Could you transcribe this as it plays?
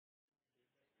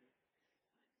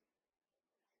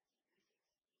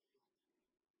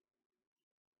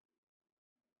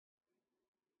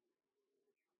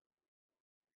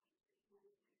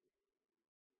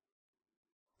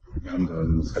الحمد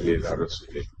لله صلی اللہ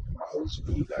رسول اعوذ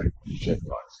باللہ من الشیطان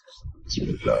الرجیم بسم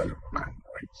اللہ الرحمن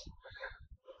الرحیم۔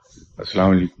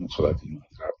 السلام علیکم خواتین و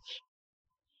حضرات۔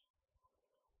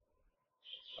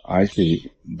 آج سے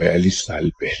 42 سال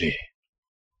پہلے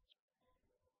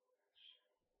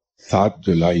 7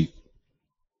 جولائی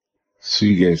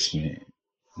سوئی گیس میں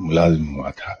ملازم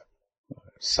ہوا تھا۔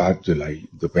 7 جولائی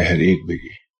دوپہر 1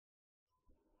 بجے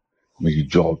میری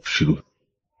جاب شروع۔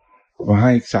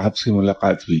 وہاں ایک صاحب سے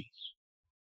ملاقات ہوئی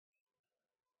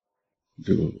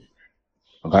جو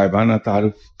غائبانہ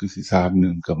تعارف کسی صاحب نے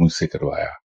ان کا مجھ سے کروایا،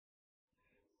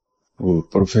 وہ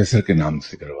پروفیسر کے نام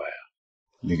سے کروایا،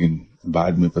 لیکن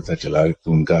بعد میں پتہ چلا کہ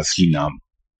ان کا اصلی نام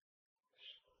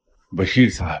بشیر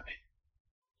صاحب ہے،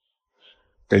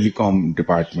 ٹیلی کام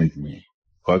ڈپارٹمنٹ میں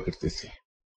ہوا کرتے تھے۔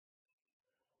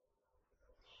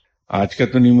 آج کا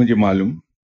تو نہیں مجھے معلوم،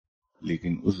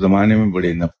 لیکن اس زمانے میں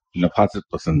بڑے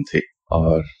نفاست پسند تھے،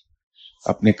 اور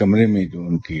اپنے کمرے میں جو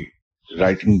ان کی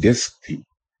رائٹنگ ڈیسک تھی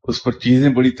اس پر چیزیں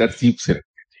بڑی ترتیب سے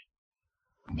رکھتے تھے۔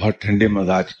 بہت ٹھنڈے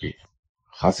مزاج کے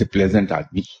خاصے پلیزنٹ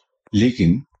آدمی،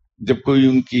 لیکن جب کوئی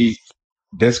ان کی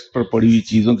ڈیسک پر پڑی ہوئی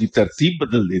چیزوں کی ترتیب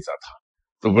بدل دیتا تھا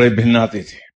تو بڑے بھناتے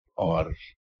تھے اور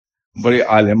بڑے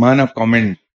عالمانہ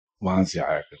کامنٹ وہاں سے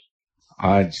آیا کرتے۔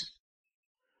 آج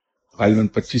غالباً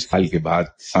 25 سال کے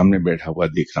بعد سامنے بیٹھا ہوا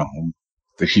دیکھ رہا ہوں،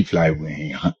 تشریف لائے ہوئے ہیں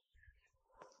یہاں،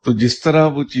 تو جس طرح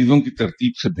وہ چیزوں کی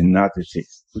ترتیب سے بھناتے تھے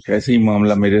کچھ ایسے ہی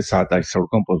معاملہ میرے ساتھ آج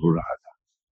سڑکوں پر ہو رہا تھا۔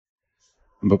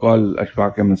 بقول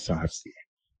اشفاق احمد صاحب کی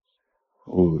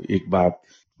وہ ایک بات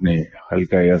نے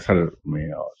حلقہ اثر میں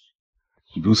اور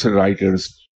دوسرے رائٹرز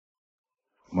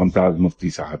ممتاز مفتی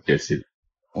صاحب جیسے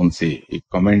ان سے ایک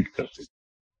کمنٹ کرتے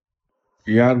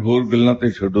کہ یار ہور گلنا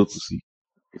تے چھوڑو تسی،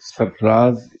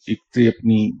 سرفراز ایک تے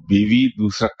اپنی بیوی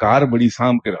دوسرا کار بڑی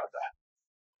سام کے رہتا ہے۔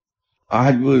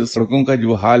 آج وہ سڑکوں کا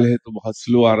جو حال ہے تو بہت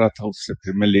سلو آ رہا تھا، اس سے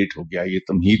پھر میں لیٹ ہو گیا۔ یہ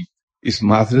تمہید اس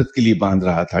معذرت کے لیے باندھ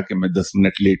رہا تھا کہ میں 10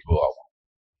 منٹ لیٹ ہوا ہوں۔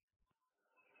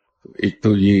 ایک تو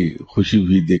یہ خوشی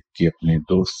ہوئی دیکھ کے اپنے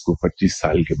دوست کو 25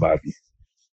 سال کے بعد۔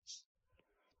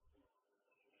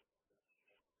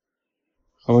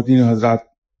 خواتین و حضرات،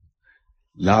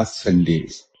 لاسٹ سنڈے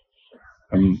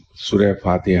ہم سورہ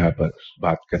فاتحہ پر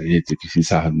بات کر رہے تھے۔ کسی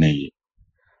صاحب نے یہ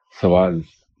سوال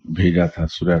بھیجا تھا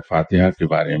سورہ فاتحہ کے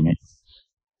بارے میں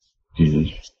کہ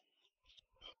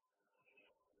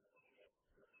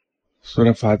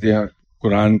سورہ فاتحہ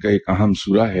قرآن کا ایک اہم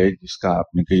سورہ ہے جس کا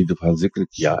آپ نے کئی دفعہ ذکر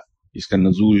کیا۔ اس کا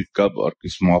نزول کب اور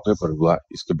کس موقع پر ہوا،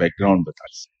 اس کا بیک گراؤنڈ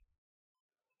بتائیے۔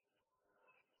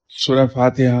 سورہ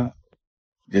فاتحہ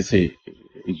جیسے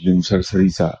ایک دن سرسری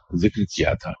سا ذکر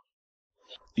کیا تھا،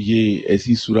 یہ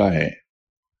ایسی سورہ ہے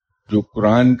جو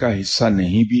قرآن کا حصہ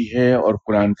نہیں بھی ہے اور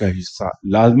قرآن کا حصہ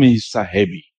لازمی حصہ ہے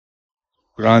بھی۔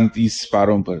 قرآن 30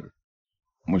 سپاروں پر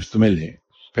مشتمل ہے۔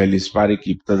 پہلے سپارے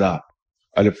کی ابتدا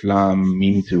الف لام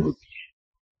میم سے ہوتی ہے۔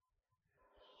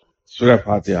 سورہ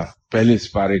فاتحہ پہلے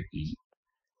سپارے کی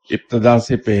ابتدا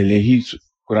سے پہلے ہی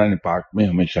قرآن پاک میں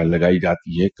ہمیشہ لگائی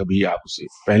جاتی ہے، کبھی آپ اسے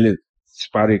پہلے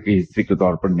سپارے کے حصے کے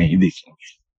طور پر نہیں دیکھیں گے۔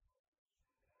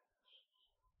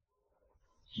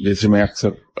 جیسے میں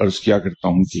اکثر عرض کیا کرتا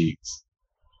ہوں کہ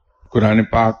قرآن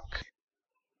پاک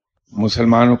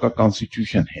مسلمانوں کا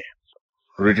کانسٹیٹیوشن ہے،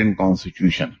 ریٹن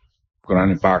کانسٹیٹیوشن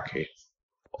قرآن پاک ہے،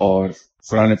 اور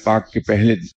قرآن پاک کے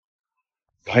پہلے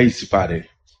 2.5 سپارے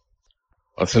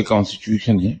اصل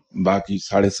کانسٹیٹیوشن ہے، باقی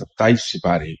 27.5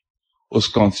 سپارے اس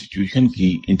کانسٹیٹیوشن کی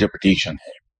انٹرپریٹیشن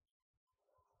ہے۔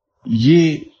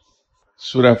 یہ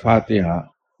سورہ فاتحہ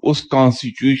اس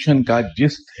کانسٹیٹیوشن کا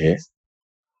جست ہے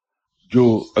جو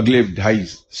اگلے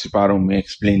 2.5 سپاروں میں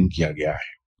ایکسپلین کیا گیا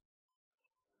ہے۔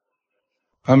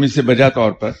 ہم اسے بجا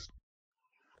طور پر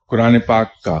قرآن پاک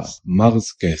کا مغز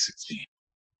کہہ سکتے ہیں۔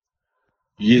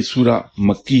 یہ سورہ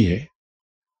مکی ہے،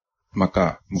 مکہ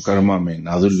مکرمہ میں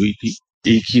نازل ہوئی تھی۔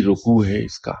 ایک ہی رکوع ہے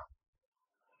اس کا،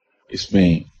 اس میں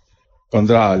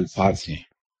 15 الفاظ ہیں،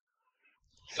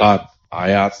 7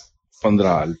 آیات،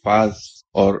 15 الفاظ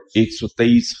اور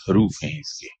 123 حروف ہیں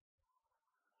اس کے۔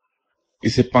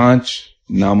 اسے 5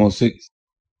 ناموں سے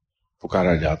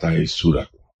پکارا جاتا ہے اس سورہ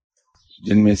کو،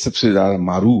 جن میں سب سے زیادہ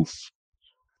معروف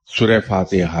سورہ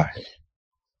فاتحہ ہے۔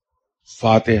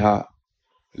 فاتحہ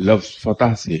لفظ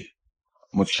فتح سے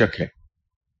متشق ہے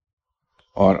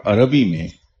اور عربی میں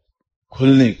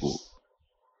کھلنے کو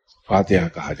فاتحہ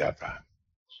کہا جاتا ہے۔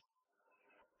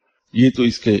 یہ تو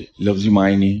اس کے لفظی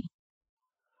معنی ہیں۔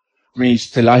 میں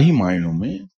اصطلاحی معنوں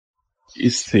میں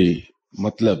اس سے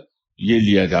مطلب یہ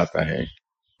لیا جاتا ہے،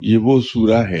 یہ وہ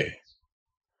سورہ ہے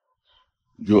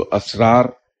جو اسرار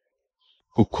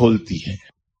کو کھولتی ہے،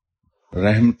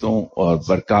 رحمتوں اور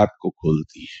برکات کو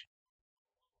کھولتی ہے۔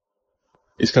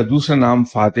 اس کا دوسرا نام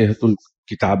فاتحۃ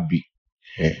کتاب بھی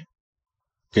ہے،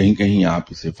 کہیں کہیں آپ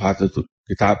اسے فاتحۃ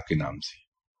کتاب کے نام سے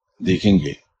دیکھیں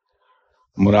گے۔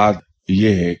 مراد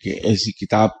یہ ہے کہ ایسی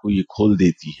کتاب کو یہ کھول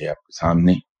دیتی ہے آپ کے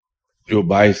سامنے جو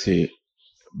باعث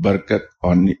برکت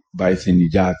اور باعث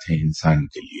نجات ہے انسان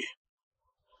کے لیے۔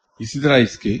 اسی طرح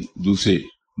اس کے دوسرے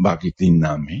باقی 3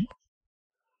 نام ہیں۔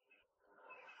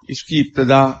 اس کی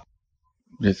ابتدا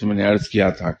جیسے میں نے عرض کیا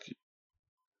تھا کہ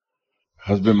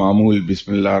حسب معمول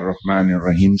بسم اللہ الرحمن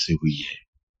الرحیم سے ہوئی ہے،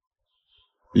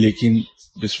 لیکن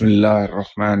بسم اللہ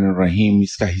الرحمن الرحیم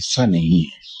اس کا حصہ نہیں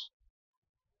ہے۔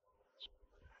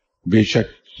 بے شک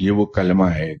یہ وہ کلمہ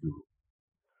ہے جو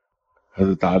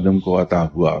حضرت آدم کو عطا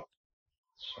ہوا،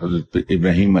 حضرت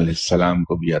ابراہیم علیہ السلام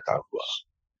کو بھی عطا ہوا،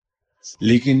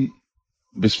 لیکن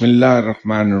بسم اللہ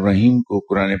الرحمن الرحیم کو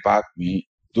قرآن پاک میں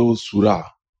 2 سورہ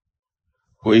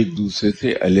کو ایک دوسرے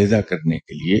سے علیحدہ کرنے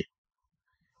کے لیے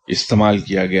استعمال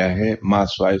کیا گیا ہے، ما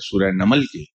سوائے سورہ نمل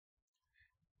کے،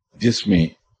 جس میں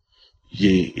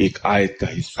یہ ایک آیت کا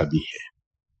حصہ بھی ہے۔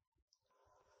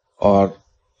 اور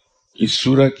اس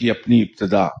سورہ کی اپنی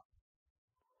ابتدا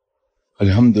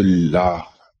الحمدللہ،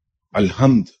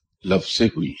 الحمد لفظ سے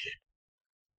ہوئی ہے۔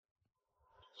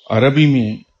 عربی میں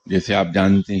جیسے آپ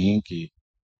جانتے ہیں کہ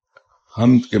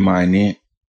حمد کے معنی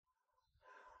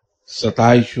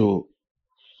ستائش و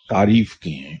تعریف کے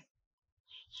ہیں،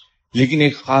 لیکن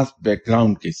ایک خاص بیک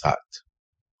گراؤنڈ کے ساتھ۔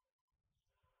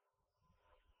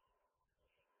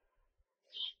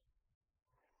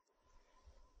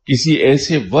 کسی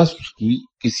ایسے وصف کی،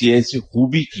 کسی ایسے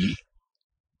خوبی کی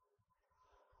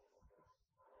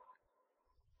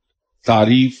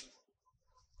تعریف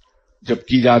جب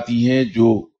کی جاتی ہے جو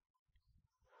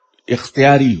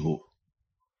اختیاری ہو،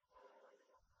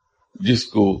 جس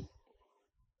کو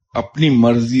اپنی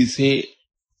مرضی سے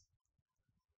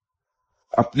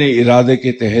اپنے ارادے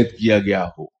کے تحت کیا گیا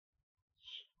ہو،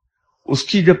 اس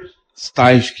کی جب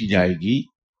ستائش کی جائے گی،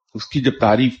 اس کی جب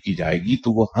تعریف کی جائے گی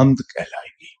تو وہ حمد کہلائے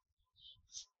گی۔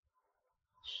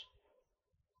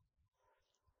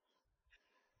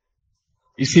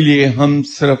 اسی لیے ہم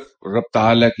صرف رب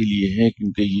تعالیٰ کے لیے ہے،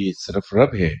 کیونکہ یہ صرف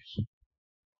رب ہے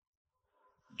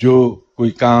جو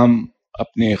کوئی کام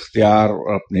اپنے اختیار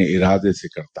اور اپنے ارادے سے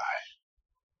کرتا ہے۔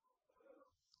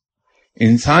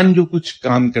 انسان جو کچھ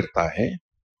کام کرتا ہے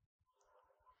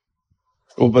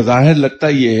وہ بظاہر لگتا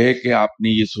یہ ہے کہ آپ نے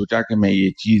یہ سوچا کہ میں یہ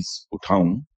چیز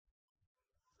اٹھاؤں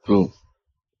تو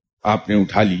آپ نے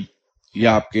اٹھا لی،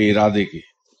 یا آپ کے ارادے کے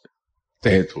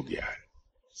تحت ہو گیا ہے۔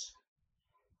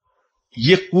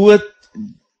 یہ قوت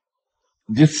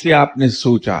جس سے آپ نے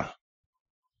سوچا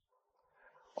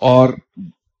اور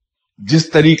جس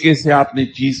طریقے سے آپ نے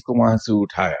چیز کو وہاں سے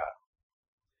اٹھایا،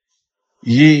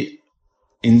 یہ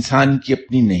انسان کی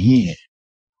اپنی نہیں ہے،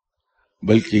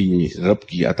 بلکہ یہ رب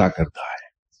کی عطا کردہ ہے۔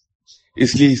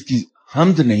 اس لیے اس کی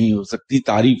حمد نہیں ہو سکتی،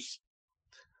 تعریف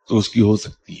تو اس کی ہو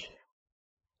سکتی ہے،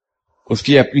 اس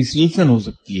کی اپریسیشن ہو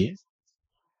سکتی ہے،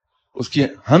 اس کی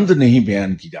حمد نہیں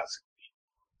بیان کی جا سکتی۔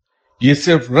 یہ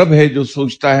صرف رب ہے جو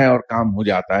سوچتا ہے اور کام ہو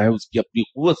جاتا ہے، اس کی اپنی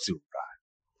قوت سے ہو رہا ہے،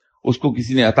 اس کو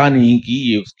کسی نے عطا نہیں کی،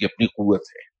 یہ اس کی اپنی قوت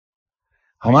ہے۔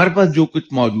 ہمارے پاس جو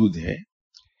کچھ موجود ہے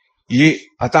یہ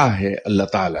عطا ہے اللہ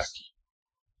تعالی کی۔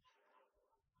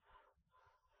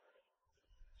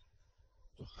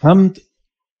 حمد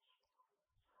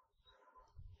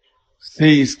سے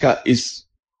اس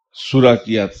سورہ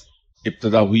کی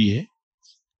ابتدا ہوئی ہے،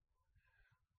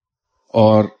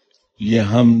 اور یہ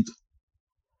حمد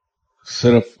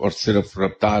صرف اور صرف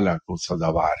رب تعالیٰ کو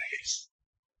سزاوار ہے۔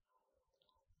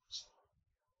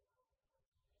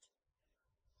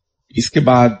 اس کے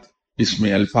بعد اس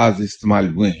میں الفاظ استعمال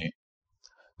ہوئے ہیں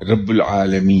رب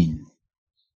العالمین۔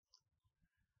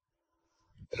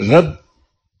 رب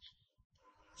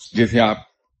جیسے آپ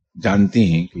جانتے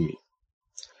ہیں کہ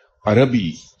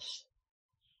عربی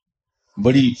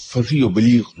بڑی فصیح و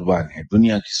بلیغ زبان ہے،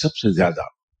 دنیا کی سب سے زیادہ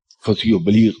فصیح و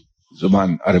بلیغ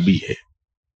زبان عربی ہے،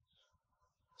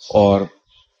 اور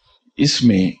اس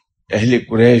میں اہل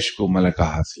قریش کو ملکہ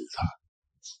حاصل تھا۔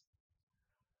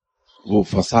 وہ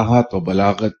فصاحت و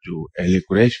بلاغت جو اہل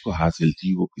قریش کو حاصل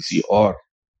تھی وہ کسی اور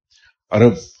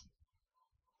عرب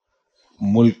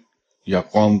ملک یا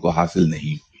قوم کو حاصل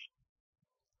نہیں ہوئی۔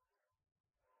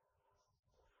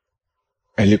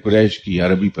 اہل قریش کی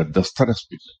عربی پر دسترس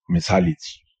بھی مثالی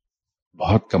تھی،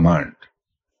 بہت کمانڈ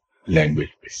لینگویج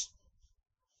پہ۔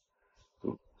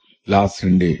 تو لاسٹ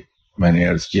سنڈے میں نے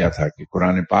عرض کیا تھا کہ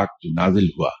قرآن پاک جو نازل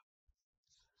ہوا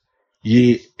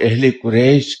یہ اہل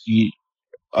قریش کی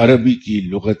عربی کی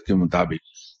لغت کے مطابق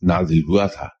نازل ہوا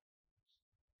تھا،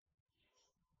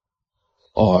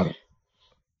 اور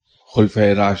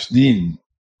خلفائے راشدین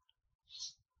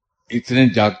اتنے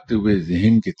جاگتے ہوئے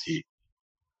ذہن کے تھے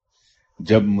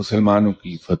جب مسلمانوں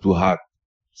کی فتوحات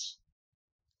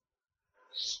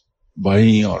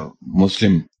بڑھی اور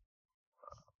مسلم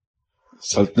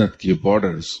سلطنت کے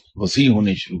بارڈرز وسیع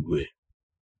ہونے شروع ہوئے،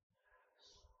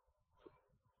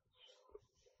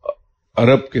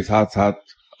 عرب کے ساتھ ساتھ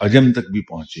عجم تک بھی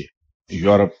پہنچے،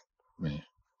 یورپ میں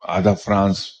آدھا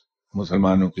فرانس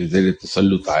مسلمانوں کے زیر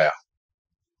تسلط آیا،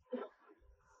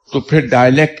 تو پھر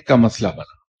ڈائلیکٹ کا مسئلہ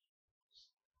بنا۔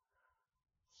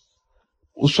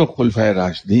 اس وقت خلفائے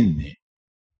راشدین نے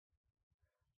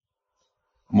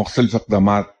مختلف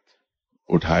اقدامات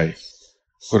اٹھائے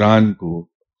قرآن کو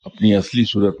اپنی اصلی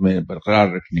صورت میں برقرار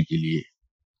رکھنے کے لیے۔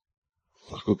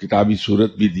 اس کو کتابی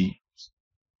صورت بھی دی،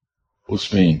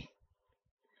 اس میں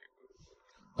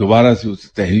دوبارہ سے اسے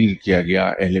تحریر کیا گیا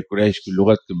اہل قریش کی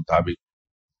لغت کے مطابق،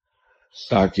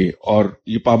 تاکہ اور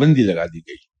یہ پابندی لگا دی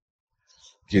گئی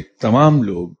کہ تمام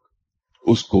لوگ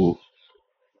اس کو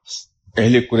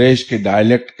اہل قریش کے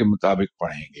ڈائلیکٹ کے مطابق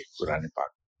پڑھیں گے قرآن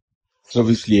پاک، سب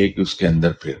اس لیے کہ اس کے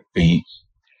اندر پھر کہیں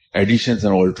ایڈیشنز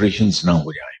اور آلٹریشنز نہ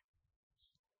ہو جائیں۔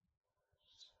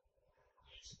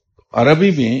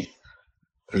 عربی میں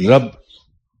رب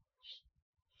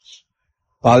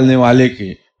پالنے والے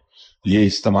کے لیے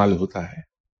استعمال ہوتا ہے،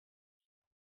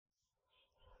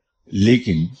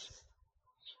 لیکن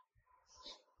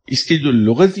اس کے جو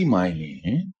لغتی معنی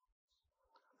ہیں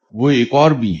وہ ایک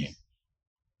اور بھی ہیں،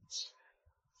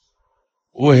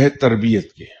 وہ ہے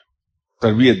تربیت کے،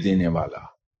 تربیت دینے والا۔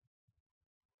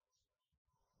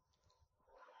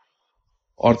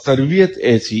 اور تربیت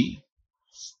ایسی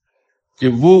کہ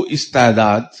وہ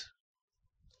استعداد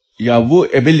یا وہ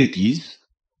ایبلٹیز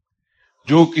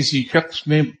جو کسی شخص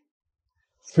میں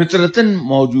فطرتاً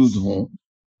موجود ہوں،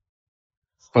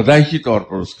 پیدائشی طور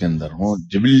پر اس کے اندر ہوں،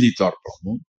 جبلی طور پر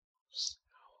ہوں،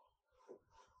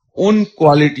 ان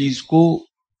کوالٹیز کو،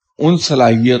 ان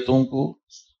صلاحیتوں کو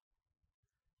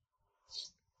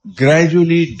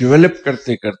گریجولی ڈیولپ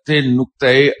کرتے کرتے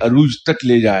نقطۂ عروج تک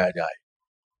لے جایا جائے۔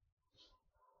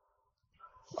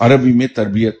 عربی میں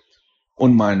تربیت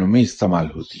ان معنوں میں استعمال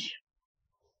ہوتی ہے۔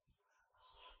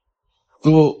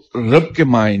 تو رب کے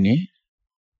معنی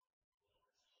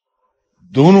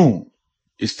دونوں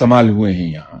استعمال ہوئے ہیں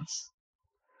یہاں،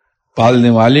 پالنے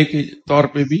والے کے طور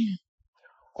پہ بھی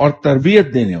اور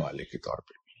تربیت دینے والے کے طور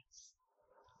پہ بھی،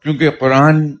 کیونکہ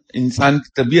قرآن انسان کی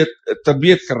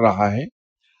تربیت کر رہا ہے،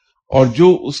 اور جو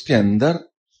اس کے اندر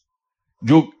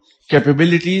جو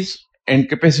کیپیبلٹیز اینڈ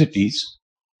کیپیسٹیز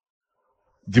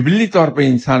جبلی طور پہ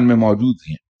انسان میں موجود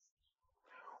ہیں،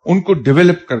 ان کو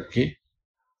ڈیولپ کر کے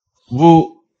وہ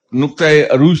نقطۂ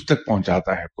عروج تک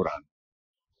پہنچاتا ہے قرآن۔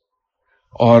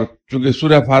 اور چونکہ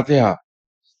سورہ فاتحہ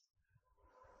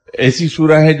ایسی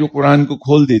سورہ ہے جو قرآن کو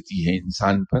کھول دیتی ہے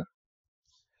انسان پر،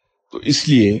 تو اس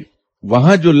لیے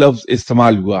وہاں جو لفظ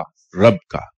استعمال ہوا رب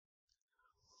کا،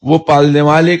 وہ پالنے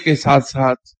والے کے ساتھ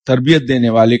ساتھ تربیت دینے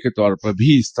والے کے طور پر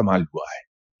بھی استعمال ہوا ہے۔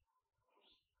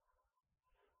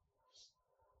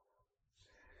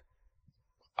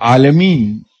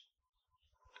 عالمین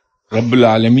رب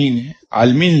العالمین ہے،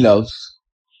 عالمین لفظ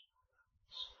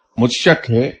متشق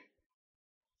ہے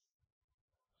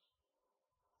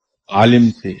عالم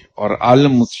سے، اور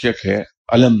عالم متشق ہے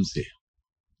علم سے۔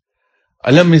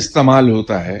 علم استعمال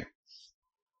ہوتا ہے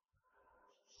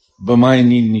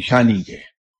بمعنی نشانی کے،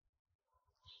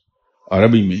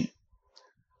 عربی میں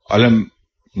علم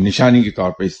نشانی کے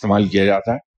طور پہ استعمال کیا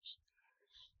جاتا ہے۔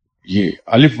 یہ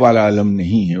الف والا علم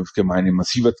نہیں ہے، اس کے معنی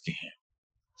مصیبت کے ہیں،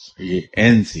 یہ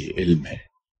عین سے علم ہے۔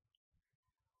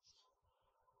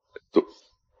 تو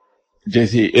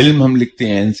جیسے علم ہم لکھتے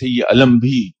ہیں عین سے، یہ علم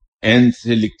بھی عین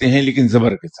سے لکھتے ہیں لیکن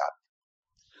زبر کے ساتھ،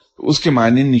 تو اس کے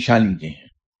معنی نشانی کے ہیں۔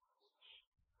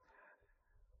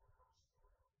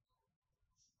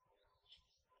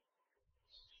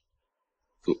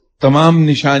 تو تمام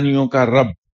نشانیوں کا رب،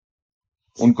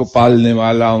 ان کو پالنے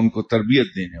والا، ان کو تربیت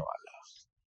دینے والا۔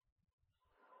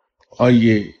 اور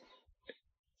یہ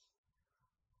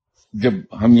جب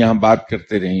ہم یہاں بات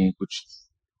کرتے رہے ہیں کچھ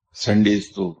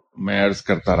سنڈیز، تو میں عرض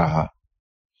کرتا رہا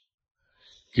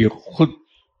کہ خود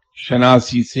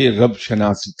شناسی سے رب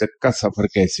شناسی تک کا سفر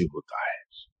کیسے ہوتا ہے۔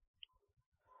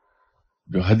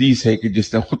 جو حدیث ہے کہ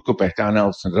جس نے خود کو پہچانا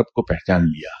اس نے رب کو پہچان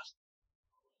لیا،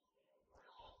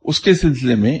 اس کے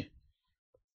سلسلے میں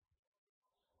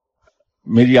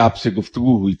میری آپ سے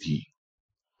گفتگو ہوئی تھی،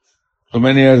 تو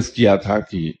میں نے عرض کیا تھا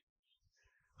کہ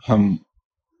ہم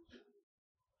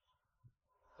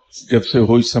جب سے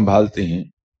ہوش سنبھالتے ہیں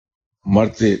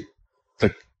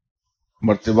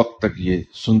مرتے وقت تک یہ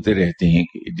سنتے رہتے ہیں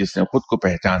کہ جس نے خود کو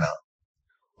پہچانا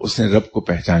اس نے رب کو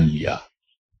پہچان لیا۔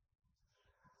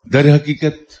 در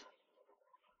حقیقت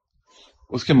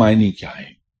اس کے معنی کیا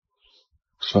ہیں؟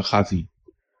 اس وقت خاصی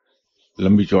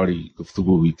लंबी चौड़ी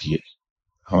गुफ्तगू हुई थी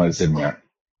हमारे दरमियान।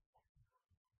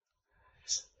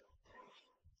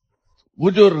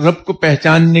 वो जो रब को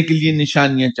पहचानने के लिए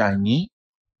निशानियां चाहिए,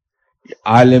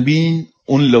 आलमीन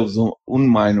उन लफ्जों, उन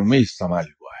मायनों में इस्तेमाल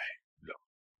हुआ है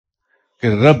कि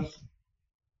रब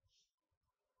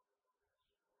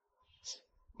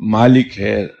मालिक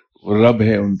है, वो रब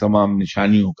है उन तमाम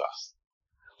निशानियों का।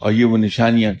 और ये वो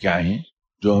निशानियां क्या हैं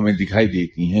जो हमें दिखाई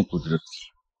देती हैं कुदरत की।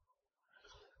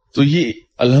 तो ये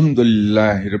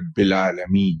अल्हम्दुलिल्लाह रब्बिल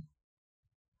आलमीन,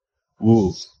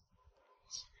 वो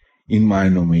इन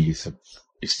मायनों में ये सब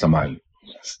इस्तेमाल।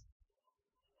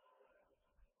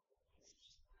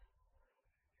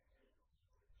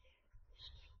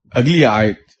 अगली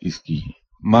आयत इसकी है,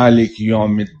 मालिक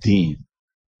यौमिद्दीन।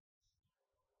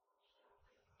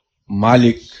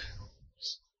 मालिक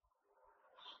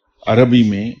अरबी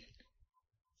में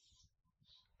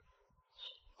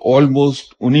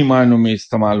ऑलमोस्ट उन्हीं मायनों में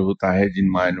इस्तेमाल होता है जिन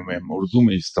मायनों में हम उर्दू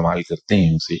में इस्तेमाल करते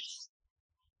हैं उसे,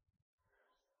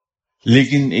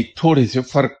 लेकिन एक थोड़े से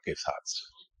फर्क के साथ।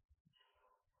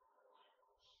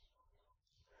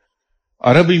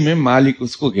 अरबी में मालिक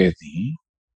उसको कहते हैं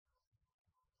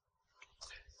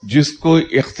जिसको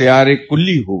इख्तियार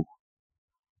कुल्ली हो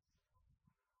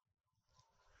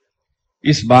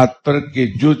इस बात पर कि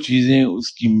जो चीजें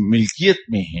उसकी मिल्कियत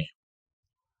में हैं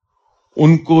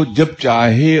उनको जब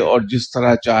चाहे और जिस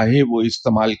तरह चाहे वो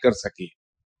इस्तेमाल कर सके।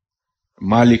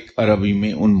 मालिक अरबी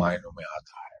में उन मायनों में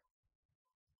आता है।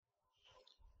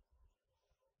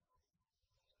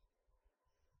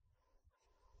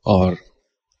 और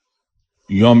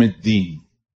यौमिद्दीन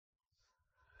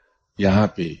यहां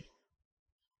पे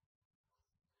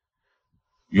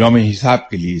यौम हिसाब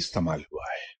के लिए इस्तेमाल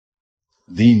हुआ है।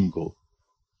 दीन को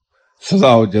सजा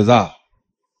और जजा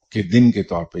के दिन के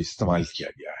तौर पर इस्तेमाल किया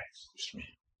गया है इसमें।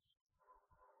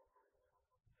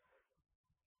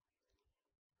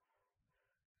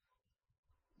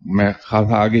 मैं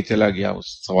खासा आगे चला गया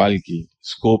उस सवाल की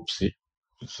स्कोप से।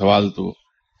 सवाल तो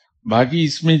बाकी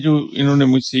इसमें जो इन्होंने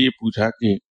मुझसे ये पूछा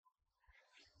कि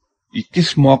ये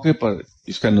किस मौके पर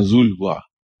इसका नजूल हुआ,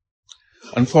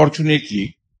 अनफॉर्चुनेटली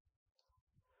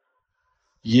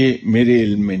ये मेरे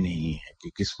इल्म में नहीं है कि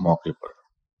किस मौके पर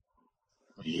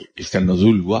ये इसका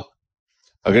नजूल हुआ।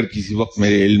 अगर किसी वक्त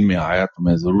मेरे इल्म में आया तो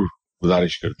मैं जरूर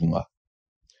गुजारिश कर दूंगा।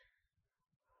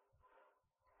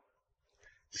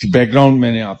 इसकी बैकग्राउंड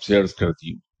मैंने आपसे अर्ज कर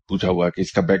दी, पूछा हुआ कि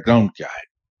इसका बैकग्राउंड क्या है।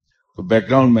 तो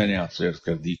बैकग्राउंड मैंने आपसे अर्ज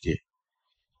कर दी कि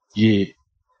ये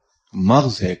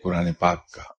मग़ज़ है कुरान पाक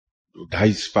का, जो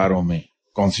 2.5 पारों में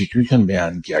कॉन्स्टिट्यूशन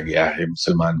बयान किया गया है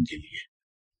मुसलमान के लिए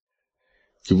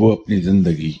कि वो अपनी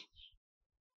जिंदगी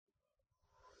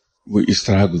वो इस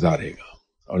तरह गुजारेगा।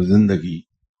 और जिंदगी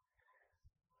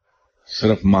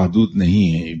सिर्फ महदूद नहीं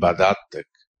है इबादत तक,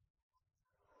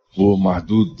 वो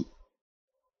महदूद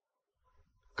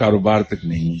कारोबार तक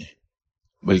नहीं है,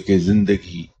 बल्कि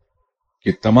जिंदगी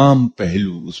के तमाम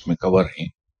पहलू उसमें कवर हैं।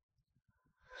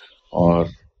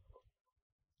 और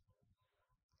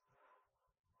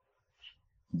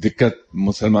दिक्कत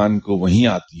मुसलमान को वहीं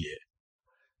आती है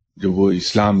जो वो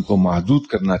इस्लाम को महदूद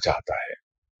करना चाहता है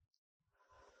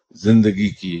जिंदगी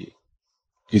की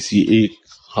किसी एक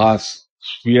खास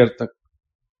स्फीयर तक,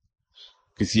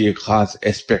 किसी एक खास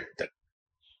एस्पेक्ट तक।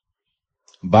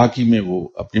 बाकी में वो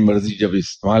अपनी मर्जी जब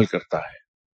इस्तेमाल करता है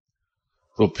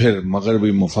तो फिर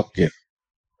मगरबी मुफक्किर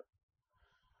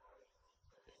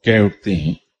कह उठते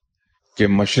हैं कि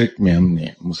मशरिक में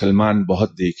हमने मुसलमान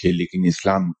बहुत देखे लेकिन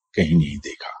इस्लाम कहीं नहीं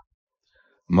देखा,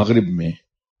 मगरिब में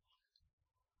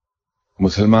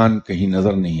मुसलमान कहीं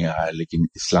नजर नहीं आया लेकिन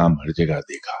इस्लाम हर जगह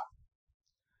देखा।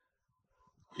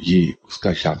 ये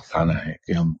उसका शाखसाना है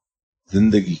कि हम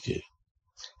जिंदगी के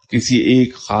किसी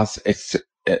एक खास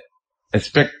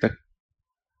एस्पेक्ट तक,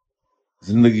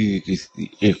 जिंदगी के किसी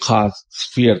एक खास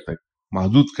स्फीयर तक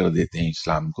महदूद कर देते हैं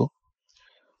इस्लाम को,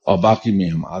 और बाकी में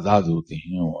हम आजाद होते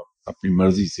हैं और अपनी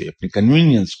मर्जी से अपनी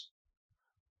कन्वीनियंस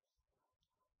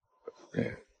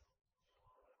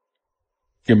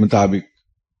के मुताबिक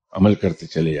अमल करते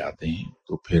चले जाते हैं।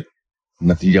 तो फिर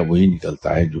नतीजा वही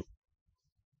निकलता है जो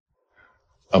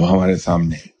अब हमारे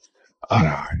सामने आ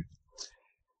रहा है।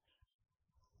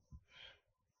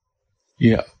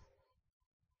 ये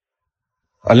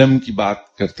अलम की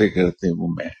बात करते करते वो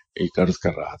मैं एक अर्ज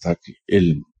कर रहा था कि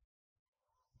इल्म,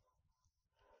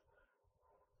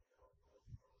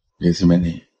 जैसे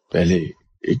मैंने पहले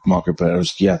एक मौके पर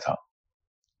अर्ज किया था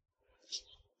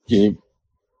कि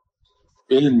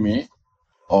इल्म में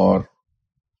और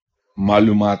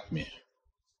मालूमात में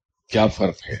क्या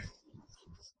फर्क है।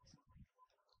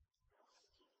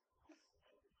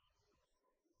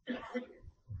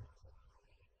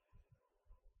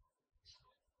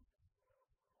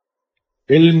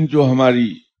 علم جو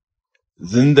ہماری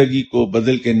زندگی کو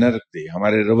بدل کے نہ رکھ دے،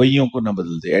 ہمارے رویوں کو نہ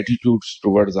بدل دے، ایٹیٹیوڈز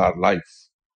ٹورڈز آور لائف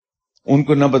ان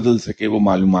کو نہ بدل سکے، وہ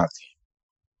معلومات ہیں.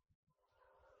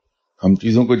 ہم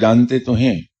چیزوں کو جانتے تو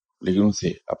ہیں لیکن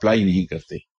اسے اپلائی نہیں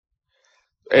کرتے.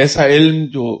 ایسا علم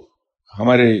جو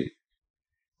ہمارے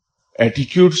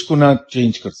ایٹیٹیوڈز کو نہ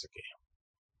چینج کر سکے،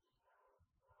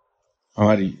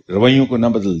 ہماری رویوں کو نہ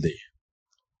بدل دے،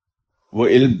 وہ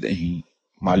علم نہیں،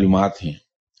 معلومات ہیں.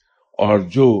 اور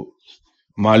جو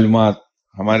معلومات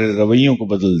ہمارے رویوں کو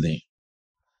بدل دیں،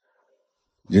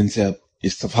 جن سے آپ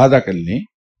استفادہ کر لیں،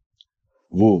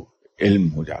 وہ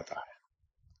علم ہو جاتا ہے.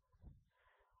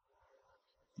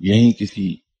 یہیں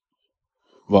کسی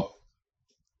وقت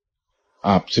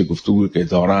آپ سے گفتگو کے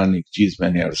دوران ایک چیز میں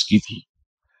نے عرض کی تھی،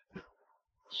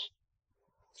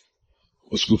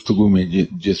 اس گفتگو میں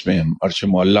جس میں ہم عرش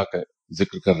معلیٰ کا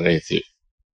ذکر کر رہے تھے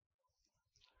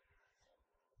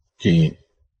کہ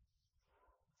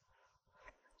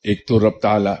ایک تو رب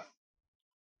تعالی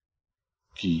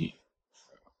کی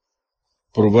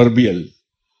پرووربیل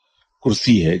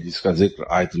کرسی ہے جس کا ذکر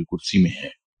آیت الکرسی میں ہے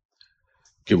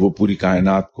کہ وہ پوری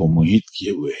کائنات کو محیط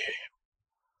کیے ہوئے ہے.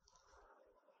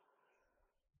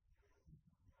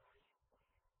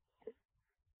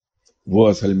 وہ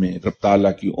اصل میں رب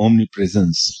تعالیٰ کی اومنی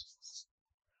پریزنس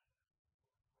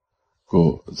کو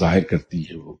ظاہر کرتی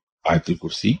ہے، وہ آیت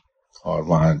الکرسی. اور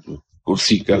وہاں جو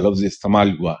کرسی کا لفظ استعمال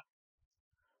ہوا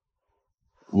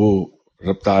وہ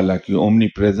رب تعالیٰ کی اومنی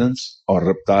پریزنس اور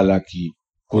رب تعالیٰ کی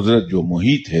قدرت جو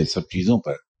محیط ہے سب چیزوں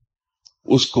پر،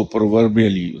 اس کو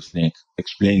پرووربیلی اس نے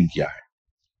ایکسپلین کیا ہے.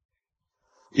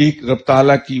 ایک رب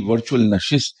تعالیٰ کی ورچوئل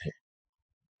نشست ہے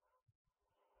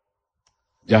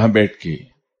جہاں بیٹھ کے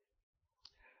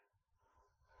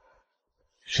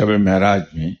شب معراج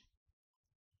میں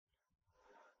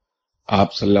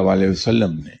آپ صلی اللہ علیہ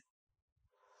وسلم نے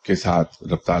کے ساتھ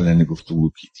رب تعالیٰ نے گفتگو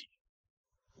کی تھی.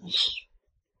 اس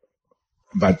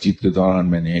بات چیت کے دوران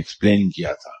میں نے ایکسپلین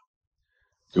کیا تھا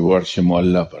کہ وہ عرش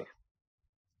معلیٰ پر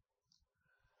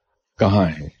کہاں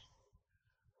ہے.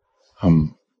 ہم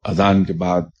اذان کے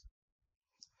بعد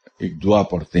ایک دعا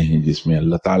پڑھتے ہیں جس میں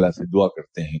اللہ تعالیٰ سے دعا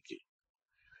کرتے ہیں کہ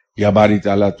یا باری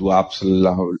تعالیٰ تو آپ صلی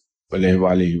اللہ علیہ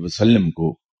وآلہ وسلم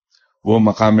کو وہ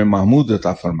مقام محمود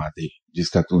عطا فرما دے جس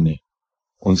کا تو نے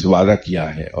ان سے وعدہ کیا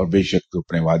ہے، اور بے شک تو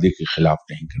اپنے وعدے کے خلاف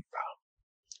نہیں کرتا.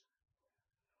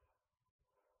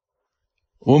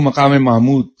 وہ مقام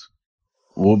محمود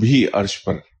وہ بھی عرش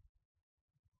پر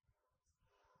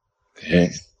ہے،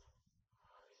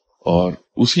 اور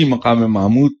اسی مقام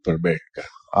محمود پر بیٹھ کر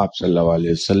آپ صلی اللہ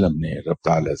علیہ وسلم نے رب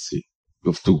تعالیٰ سے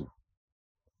گفتگو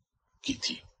کی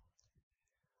تھی.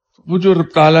 وہ جو رب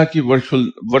تعالیٰ کی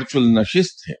ورچوئل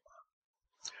نشست ہے،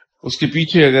 اس کے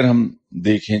پیچھے اگر ہم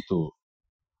دیکھیں تو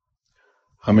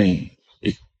ہمیں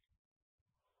ایک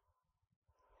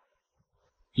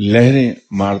لہریں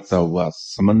مارتا ہوا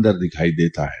سمندر دکھائی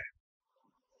دیتا ہے.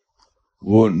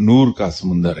 وہ نور کا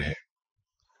سمندر ہے.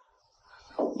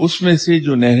 اس میں سے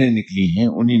جو نہریں نکلی ہیں،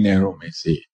 انہی نہروں میں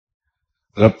سے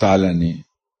رب تعالیٰ نے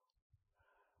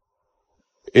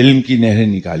علم کی نہریں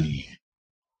نکالی ہیں،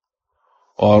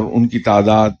 اور ان کی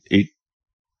تعداد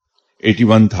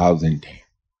 81,000 ہے.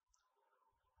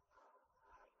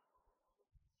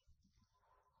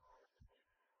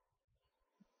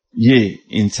 یہ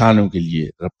انسانوں کے لیے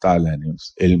رب تعالیٰ نے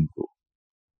اس علم کو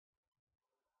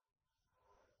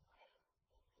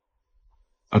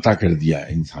عطا کر دیا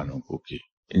ہے انسانوں کو کہ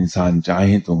انسان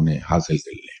چاہیں تو انہیں حاصل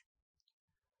کر لیں.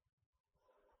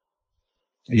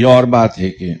 یہ اور بات ہے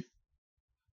کہ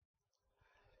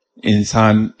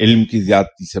انسان علم کی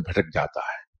زیادتی سے بھٹک جاتا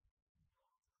ہے.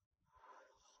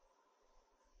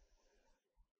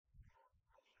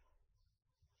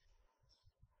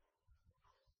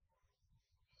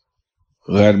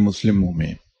 غیر مسلموں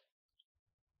میں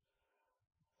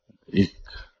ایک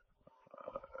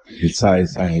حصہ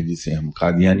ایسا ہے جسے ہم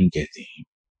قادیانی کہتے ہیں.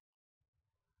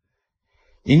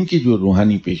 ان کے جو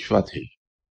روحانی پیشوا تھے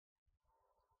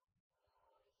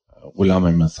غلام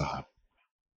احمد صاحب،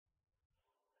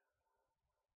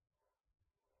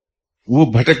 وہ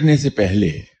بھٹکنے سے پہلے،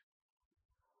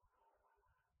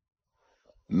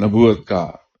 نبوت کا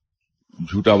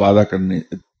جھوٹا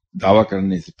دعویٰ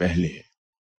کرنے سے پہلے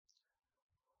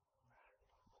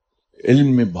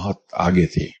علم میں بہت آگے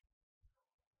تھے.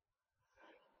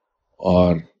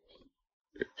 اور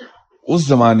اس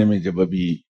زمانے میں جب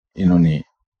ابھی انہوں نے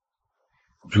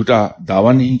جھوٹا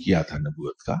دعویٰ نہیں کیا تھا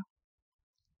نبوت کا،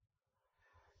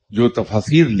 جو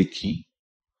تفاسیر لکھی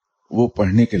وہ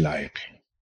پڑھنے کے لائق ہیں.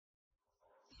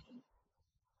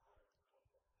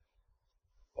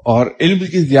 اور علم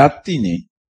کی زیادتی نے،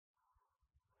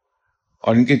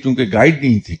 اور ان کے چونکہ گائیڈ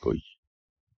نہیں تھے کوئی،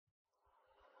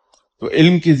 تو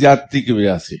علم کی زیادتی کی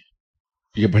وجہ سے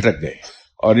یہ بھٹک گئے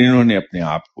اور انہوں نے اپنے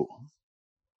آپ کو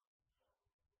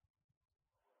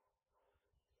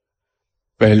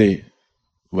پہلے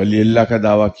ولی اللہ کا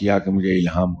دعویٰ کیا کہ مجھے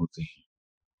الہام ہوتے ہیں،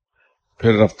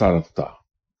 پھر رفتہ رفتہ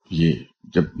یہ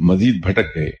جب مزید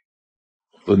بھٹک گئے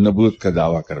تو نبوت کا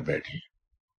دعویٰ کر بیٹھے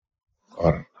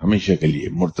اور ہمیشہ کے لیے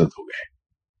مرتد ہو گئے۔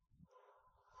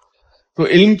 تو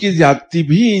علم کی زیادتی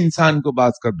بھی انسان کو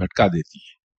بعض کر بھٹکا دیتی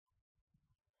ہے۔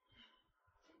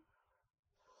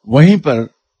 وہیں پر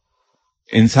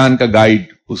انسان کا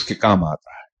گائیڈ اس کے کام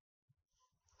آتا ہے۔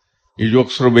 یہ جو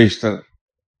اکثر و بیشتر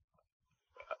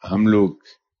ہم لوگ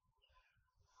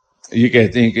یہ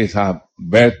کہتے ہیں کہ صاحب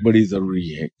بیعت بڑی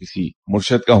ضروری ہے، کسی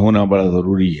مرشد کا ہونا بڑا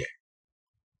ضروری ہے،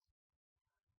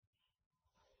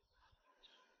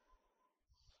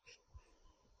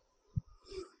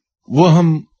 وہ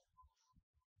ہم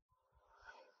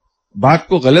بات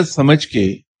کو غلط سمجھ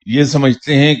کے یہ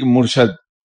سمجھتے ہیں کہ مرشد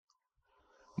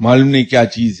معلوم نہیں کیا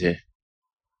چیز ہے،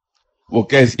 وہ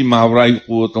کیسی ماورائی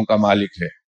قوتوں کا مالک ہے،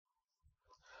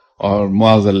 اور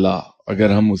معاذ اللہ اگر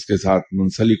ہم اس کے ساتھ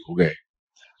منسلک ہو گئے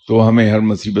تو ہمیں ہر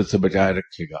مصیبت سے بچائے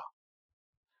رکھے گا،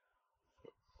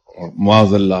 اور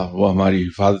معاذ اللہ وہ ہماری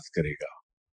حفاظت کرے گا۔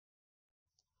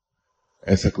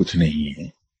 ایسا کچھ نہیں ہے۔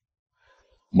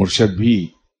 مرشد بھی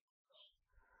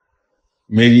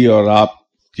میری اور آپ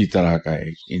کی طرح کا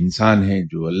ایک انسان ہے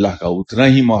جو اللہ کا اتنا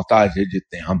ہی محتاج ہے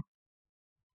جتنے ہم۔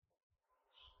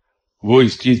 وہ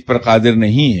اس چیز پر قادر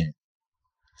نہیں ہے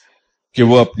کہ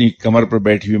وہ اپنی کمر پر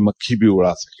بیٹھی ہوئی مکھی بھی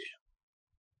اڑا سکے۔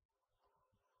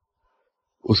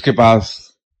 اس کے پاس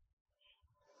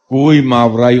کوئی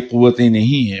ماورائی قوتیں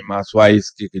نہیں ہیں ما سوائے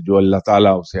اس کے کہ جو اللہ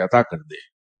تعالیٰ اسے عطا کر دے۔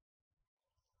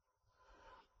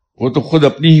 وہ تو خود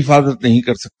اپنی حفاظت نہیں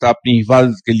کر سکتا، اپنی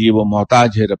حفاظت کے لیے وہ محتاج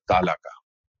ہے رب تعالیٰ کا،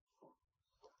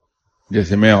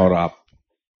 جیسے میں اور آپ۔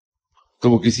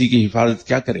 تو وہ کسی کی حفاظت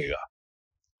کیا کرے گا؟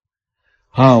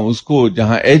 ہاں، اس کو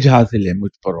جہاں ایج حاصل ہے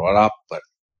مجھ پر اور آپ پر،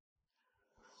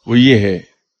 وہ یہ ہے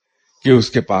کہ اس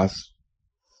کے پاس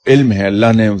علم ہے،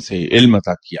 اللہ نے اسے علم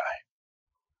عطا کیا ہے۔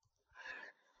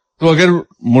 تو اگر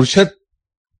مرشد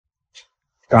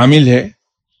کامل ہے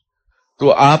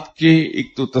تو آپ کے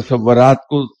ایک تو تصورات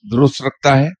کو درست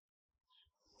رکھتا ہے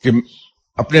کہ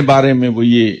اپنے بارے میں وہ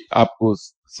یہ آپ کو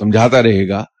سمجھاتا رہے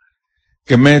گا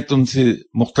کہ میں تم سے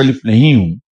مختلف نہیں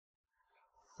ہوں،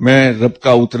 میں رب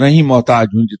کا اتنا ہی محتاج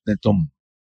ہوں جتنے تم،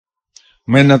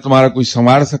 میں نہ تمہارا کوئی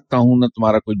سنوار سکتا ہوں نہ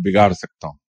تمہارا کوئی بگاڑ سکتا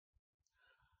ہوں،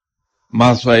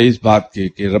 ما سوائے اس بات کے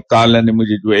کہ رب تعالیٰ نے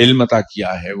مجھے جو علم عطا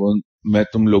کیا ہے وہ میں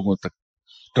تم لوگوں تک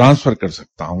ٹرانسفر کر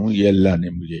سکتا ہوں، یہ اللہ نے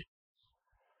مجھے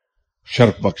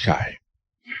شرف بخشا ہے۔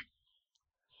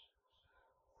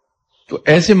 تو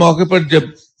ایسے موقع پر جب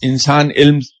انسان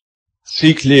علم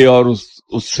سیکھ لے اور اس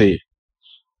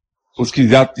کی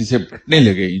زیادتی سے پھٹنے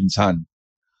لگے انسان،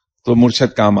 تو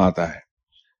مرشد کام آتا ہے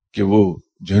کہ وہ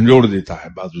جھنجھوڑ دیتا ہے،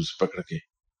 بازو سے پکڑ کے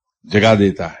جگا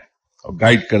دیتا ہے اور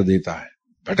گائیڈ کر دیتا ہے،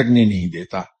 بھٹکنے نہیں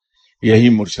دیتا۔ یہی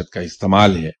مرشد کا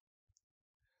استعمال ہے۔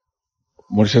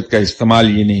 مرشد کا استعمال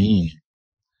یہ نہیں ہے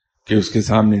کہ اس کے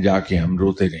سامنے جا کے ہم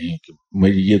روتے رہیں کہ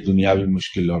میری یہ دنیاوی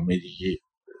مشکل اور میری یہ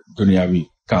دنیاوی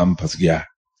کام پھنس گیا ہے،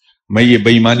 میں یہ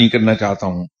بے ایمانی کرنا چاہتا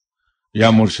ہوں، یا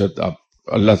مرشد آپ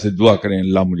اللہ سے دعا کریں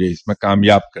اللہ مجھے اس میں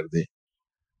کامیاب کر دے،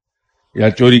 یا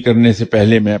چوری کرنے سے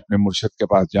پہلے میں اپنے مرشد کے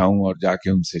پاس جاؤں اور جا کے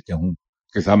ان سے کہوں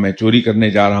کہ صاحب میں چوری کرنے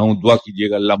جا رہا ہوں، دعا کیجیے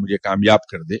گا اللہ مجھے کامیاب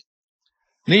کر دے۔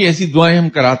 نہیں، ایسی دعائیں ہم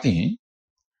کراتے ہیں۔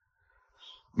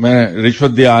 میں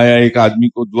رشوت دے آیا ایک آدمی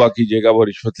کو، دعا کیجیے گا وہ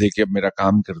رشوت لے کے میرا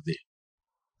کام کر دے۔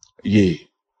 یہ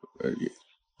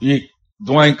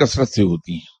دعائیں کثرت سے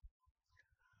ہوتی ہیں۔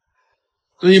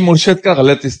 تو یہ مرشد کا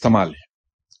غلط استعمال ہے۔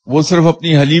 وہ صرف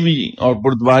اپنی حلیمی اور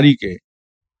بردباری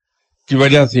کی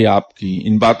وجہ سے آپ کی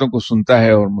ان باتوں کو سنتا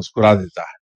ہے اور مسکرا دیتا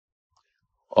ہے،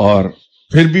 اور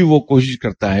پھر بھی وہ کوشش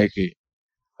کرتا ہے کہ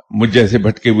مجھ جیسے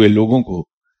بھٹکے ہوئے لوگوں کو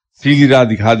سیدھی راہ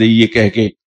دکھا دے، یہ کہہ کے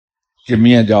کہ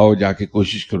میاں جاؤ جا کے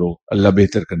کوشش کرو، اللہ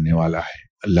بہتر کرنے والا ہے،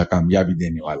 اللہ کامیابی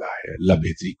دینے والا ہے، اللہ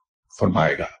بہتری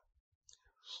فرمائے گا۔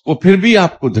 وہ پھر بھی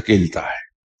آپ کو دھکیلتا ہے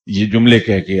یہ جملے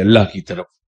کہہ کے اللہ کی طرف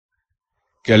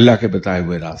کہ اللہ کے بتائے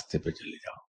ہوئے راستے پہ چلے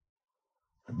جاؤ۔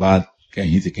 بات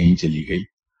کہیں سے کہیں چلی گئی۔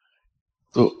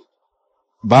 تو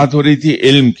بات ہو رہی تھی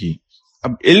علم کی۔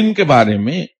 اب علم کے بارے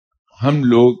میں ہم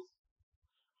لوگ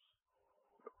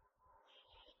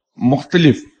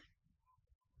مختلف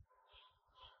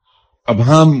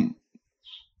ابہام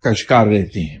کا شکار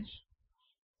رہتے ہیں۔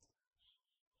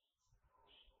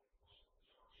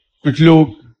 کچھ لوگ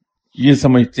یہ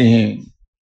سمجھتے ہیں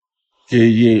کہ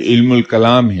یہ علم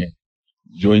الکلام ہے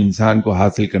جو انسان کو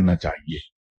حاصل کرنا چاہیے۔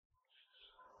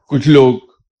 کچھ لوگ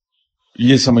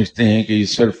یہ سمجھتے ہیں کہ یہ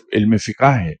صرف علم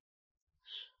فقہ ہے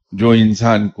جو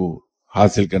انسان کو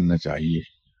حاصل کرنا چاہیے.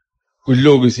 کچھ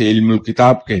لوگ اسے علم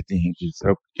الکتاب کہتے ہیں کہ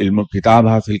صرف علم الکتاب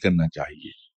حاصل کرنا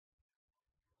چاہیے.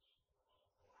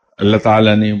 اللہ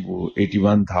تعالیٰ نے وہ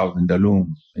 81,000 علوم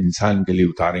انسان کے لیے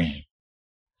اتارے ہیں،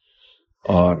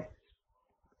 اور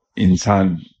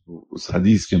انسان اس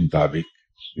حدیث کے مطابق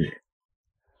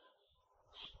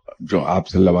جو آپ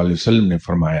صلی اللہ علیہ وسلم نے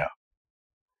فرمایا،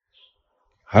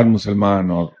 ہر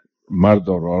مسلمان اور مرد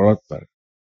اور عورت پر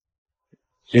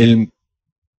علم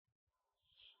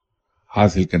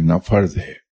حاصل کرنا فرض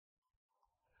ہے.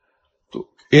 تو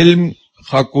علم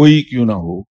خواہ کوئی کیوں نہ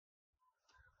ہو،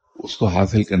 اس کو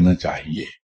حاصل کرنا چاہیے.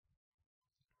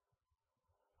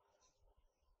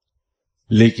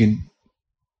 لیکن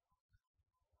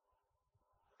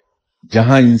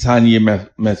جہاں انسان یہ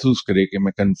محسوس کرے کہ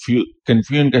میں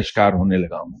کنفیوژن کا شکار ہونے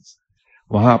لگا ہوں،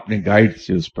 وہاں اپنے گائیڈ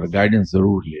سے اس پر گائیڈنس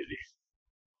ضرور لے لے،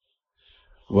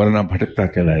 ورنہ بھٹکتا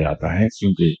چلا جاتا ہے.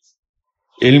 کیونکہ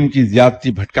علم کی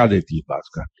زیادتی بھٹکا دیتی ہے بعض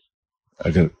کا.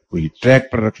 اگر کوئی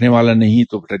ٹریک پر رکھنے والا نہیں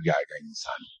تو بھٹک جائے گا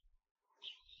انسان.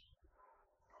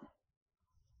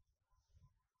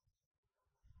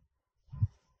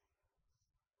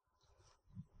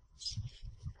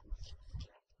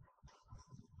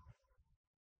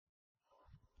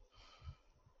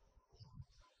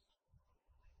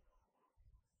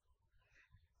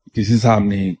 کسی صاحب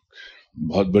نے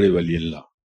بہت بڑے ولی اللہ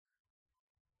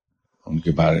ان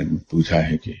کے بارے میں پوچھا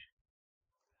ہے کہ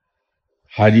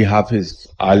حاجی حافظ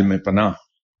عالم پناہ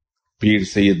پیر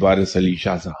سید وارث علی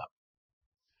شاہ صاحب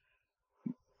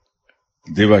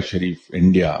دیوا شریف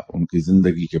انڈیا، ان کی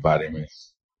زندگی کے بارے میں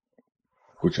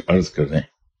کچھ عرض کر رہے ہیں.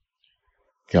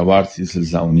 کیا وارثی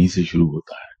سلسلہ انہی سے شروع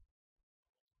ہوتا ہے؟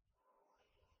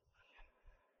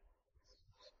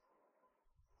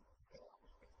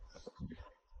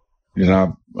 جناب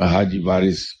حاجی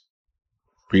وارث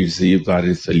پیر سید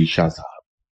وارث علی شاہ صاحب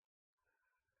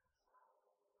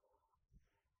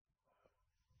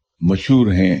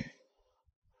مشہور ہیں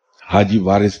حاجی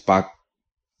وارث پاک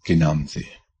کے نام سے.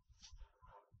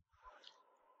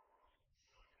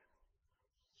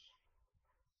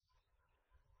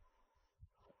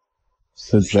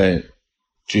 سلسلہ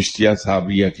چشتیہ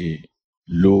صابریہ کے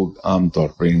لوگ عام طور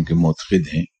پر ان کے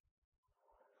معتقد ہیں،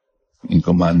 ان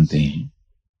کو مانتے ہیں،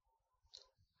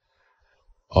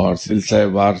 اور سلسلہ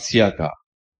وارثیہ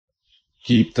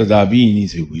کی ابتدا بھی انہی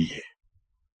سے ہوئی ہے.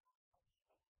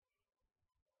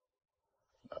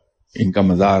 ان کا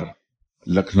مزار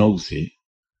لکھنؤ سے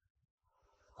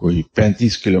کوئی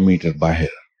 35 کلومیٹر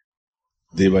باہر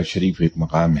دیوا شریف ایک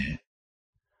مقام ہے،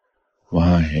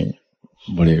 وہاں ہے.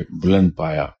 بڑے بلند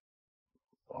پایا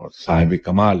اور صاحب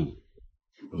کمال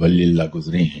ولی اللہ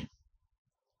گزرے ہیں.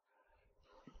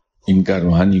 ان کا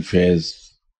روحانی فیض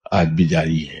آج بھی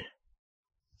جاری ہے.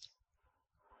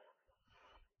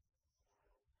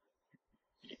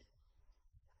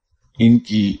 ان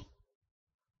کی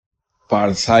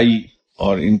پارسائی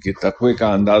اور ان کے تقوی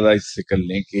کا اندازہ اس سے کر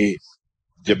لیں کہ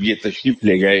جب یہ تشریف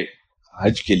لے گئے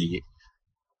حج کے لیے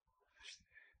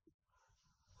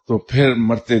تو پھر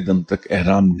مرتے دم تک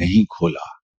احرام نہیں کھولا.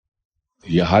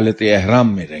 یہ حالت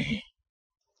احرام میں رہے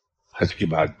حج کے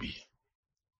بعد بھی.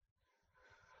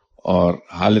 اور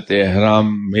حالت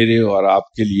احرام میرے اور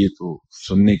آپ کے لیے تو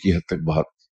سننے کی حد تک بہت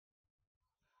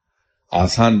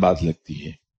آسان بات لگتی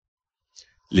ہے،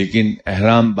 لیکن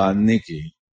احرام باندھنے کے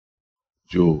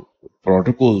جو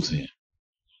پروٹوکولز ہیں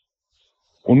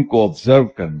ان کو آبزرو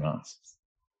کرنا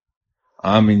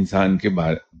عام انسان کے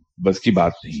بس کی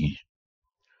بات نہیں ہے.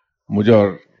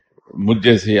 مجھ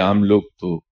جیسے عام لوگ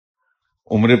تو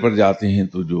عمرے پر جاتے ہیں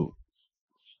تو جو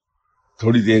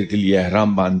تھوڑی دیر کے لیے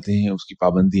احرام باندھتے ہیں اس کی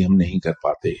پابندی ہم نہیں کر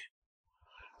پاتے.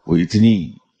 وہ اتنی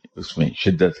اس میں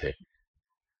شدت ہے.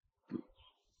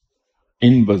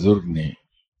 ان بزرگ نے،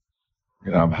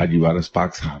 جناب حاجی وارث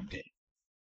پاک صاحب نے،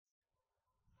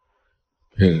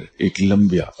 پھر ایک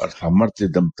لمبے عرصہ مرتے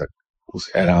دم تک اس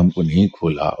احرام کو نہیں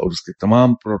کھولا اور اس کے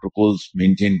تمام پروٹوکولز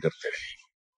مینٹین کرتے رہے.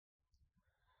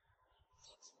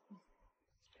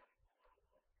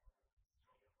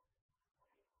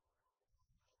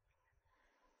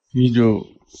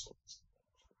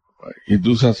 یہ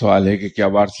دوسرا سوال ہے کہ کیا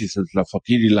وارثی سلسلہ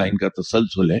فقیری لائن کا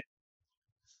تسلسل ہے؟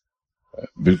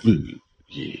 بالکل،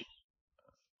 یہ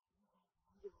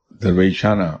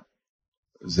درویشانہ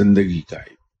زندگی کا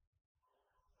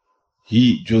ہی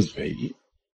جزو ہے یہ.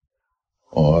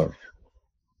 اور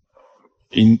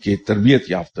ان کے تربیت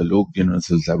یافتہ لوگ جنہوں نے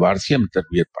سلسلہ وارثیہ میں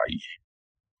تربیت پائی ہے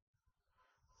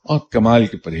اور کمال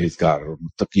کے پرہیزگار اور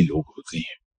متقی لوگ ہوتے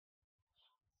ہیں.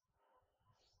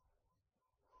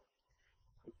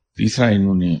 تیسرا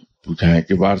انہوں نے پوچھا ہے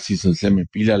کہ وارثی سلسلے میں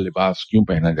پیلا لباس کیوں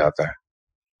پہنا جاتا ہے؟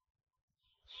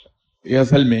 ये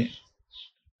असल में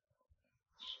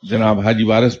जनाब हाजी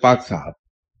वारिस पाक साहब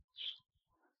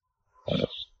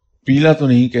पीला तो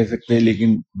नहीं कह सकते,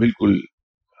 लेकिन बिल्कुल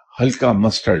हल्का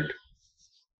मस्टर्ड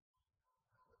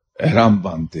एहराम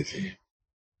बांधते थे,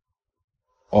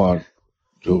 और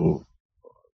जो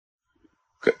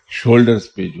शोल्डर्स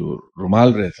पे जो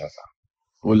रुमाल रहता था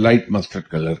वो लाइट मस्टर्ड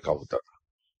कलर का होता था।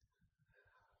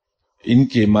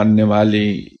 इनके मानने वाले,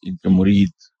 इनके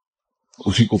मुरीद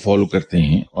उसी को फॉलो करते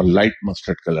हैं, और लाइट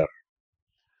मस्टर्ड कलर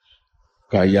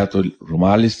का या तो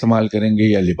रुमाल इस्तेमाल करेंगे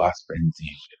या लिबास पहनते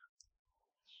हैं।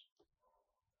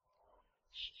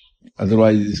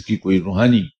 अदरवाइज इसकी कोई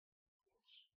रूहानी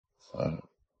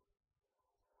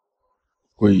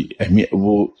कोई अहमियत,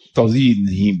 वो तौज़ीह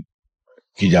नहीं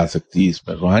की जा सकती,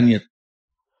 इसमें रूहानियत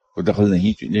को दखल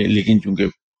नहीं। लेकिन चूंकि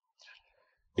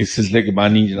इस सिलसिले के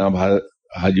बानी जनाब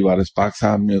हाजी वारिस पाक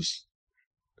साहब ने उस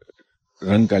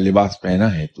रंग का लिबास पहना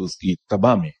है, तो उसकी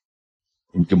इत्तबा में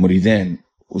इनके मुरीदैन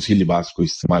उसी लिबास को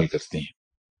इस्तेमाल करते हैं।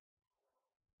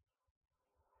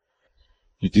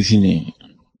 कि किसी ने,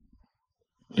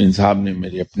 इन साहब ने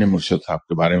मेरे अपने मुर्शद साहब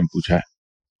के बारे में पूछा है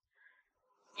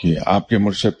कि आपके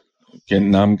मुर्शद के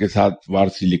नाम के साथ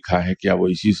वारसी लिखा है, क्या वो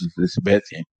इसी सिलसिले से बैत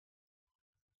हैं?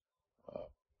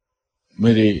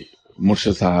 मेरे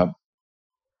मुर्शद साहब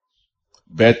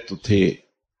बैत तो थे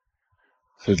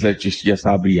सिलसिला चिश्तिया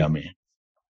साबरिया में,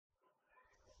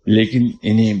 लेकिन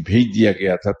इन्हें भेज दिया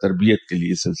गया था तरबियत के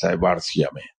लिए सिलसिला वारसिया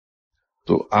में।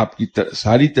 तो आपकी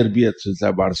सारी तरबियत सिलसिला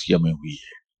वारसिया में हुई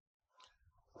है।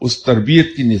 उस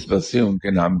तरबियत की निस्बत से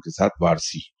उनके नाम के साथ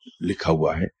वारसी लिखा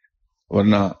हुआ है,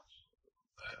 वरना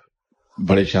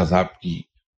बड़े शाह साहब की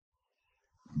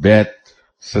बैत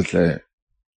सिलसिला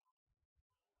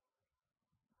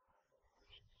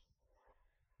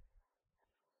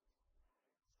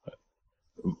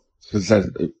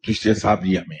चिश्तिया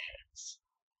साबरिया में है।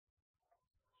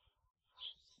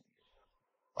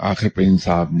 आखिर पे इन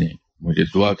साहब ने मुझे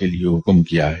दुआ के लिए हुक्म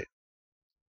किया है।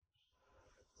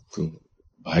 तो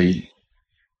भाई,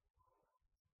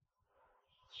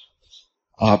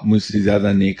 आप मुझसे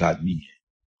ज्यादा नेक आदमी हैं,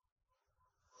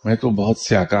 मैं तो बहुत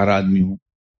स्याकार आदमी हूं,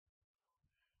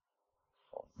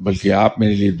 बल्कि आप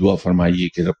मेरे लिए दुआ फरमाइए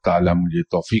कि रब ताला मुझे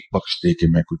तौफीक बख्श दे कि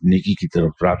मैं कुछ नेकी की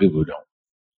तरफ राग़िब हो जाऊं।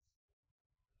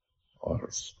 और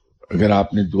अगर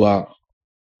आपने दुआ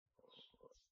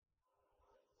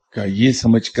का ये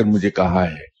समझकर मुझे कहा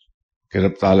है कि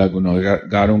रब ताला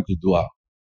गुनहगारों की दुआ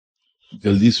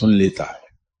जल्दी सुन लेता है,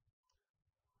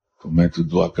 तो मैं तो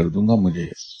दुआ कर दूंगा,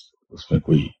 मुझे उसमें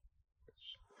कोई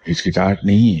हिचकिचाहट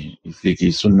नहीं है, इसलिए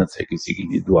कि सुन्नत है किसी के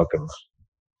लिए दुआ करना।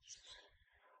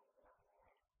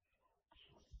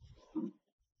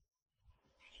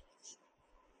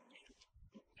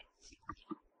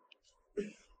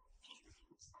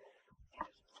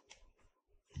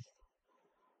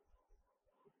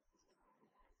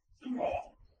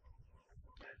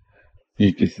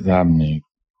 ये किसी साहब ने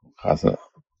खासा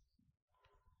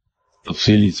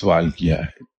तफसीली सवाल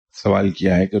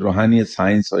किया है कि रूहानियत,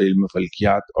 साइंस और इल्म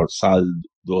फल्कियात और साल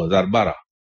 2012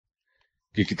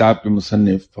 की किताब के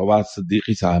मुसन्निफ फवाद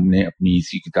सिद्दीकी साहब ने अपनी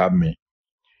इसी किताब में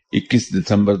 21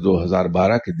 दिसंबर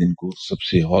 2012 के दिन को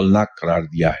सबसे हौलनाक करार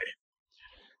दिया है,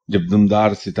 जब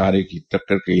दुमदार सितारे की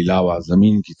टक्कर के अलावा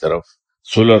जमीन की तरफ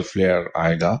सोलर फ्लेयर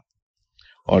आएगा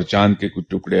और चांद के कुछ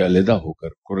टुकड़े अलहदा होकर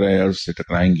कुर्रे अर्ज से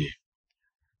टकराएंगे।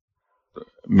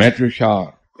 मेट्रोशार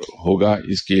होगा,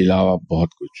 इसके अलावा बहुत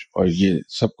कुछ, और ये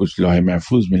सब कुछ लौहे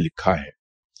महफूज में लिखा है।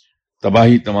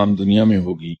 तबाही तमाम दुनिया में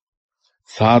होगी।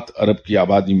 7 अरब की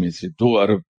आबादी में से 2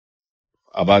 अरब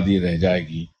आबादी रह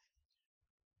जाएगी।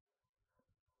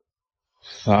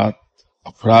 7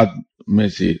 अफराद में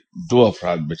से 2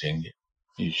 अफराद बचेंगे।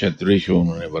 ये शायद रेशो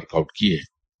उन्होंने वर्कआउट किए।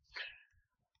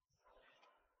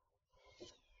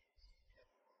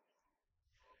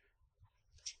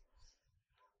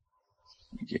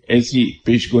 ऐसी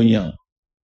पेशगोइयां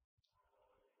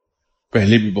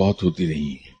पहले भी बहुत होती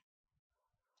रही हैं,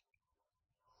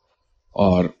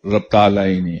 और रब ताला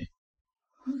इन्हें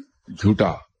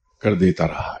झूठा कर देता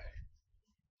रहा है।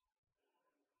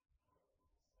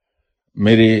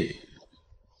 मेरे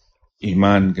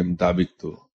ईमान के मुताबिक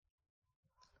तो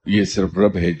ये सिर्फ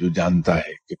रब है जो जानता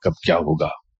है कि कब क्या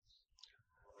होगा।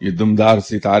 ये दुमदार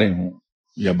सितारे हों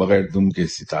या बगैर दुम के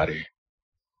सितारे,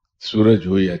 सूरज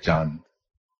हो या चांद,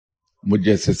 मुझ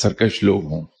जैसे सरकश लोग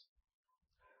हों,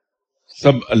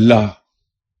 सब अल्लाह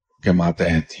के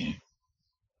मातहत हैं,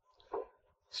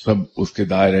 सब उसके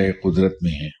दायरे कुदरत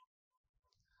में हैं।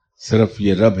 सिर्फ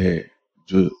ये रब है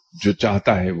जो जो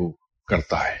चाहता है वो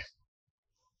करता है।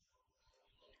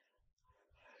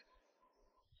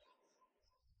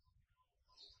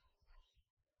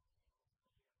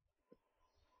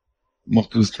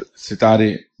 مختلف ستارے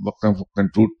وقتاً فوقتاً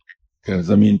ٹوٹ کر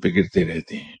زمین پہ گرتے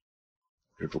رہتے ہیں،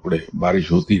 جو ٹکڑے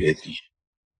بارش ہوتی رہتی ہے،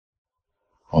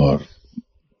 اور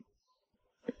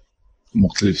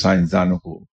مختلف سائنسدانوں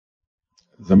کو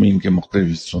زمین کے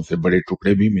مختلف حصوں سے بڑے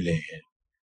ٹکڑے بھی ملے ہیں،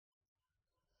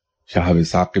 شہاب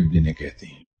ثاقب جنہیں کہتے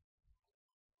ہیں۔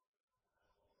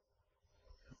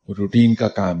 روٹین کا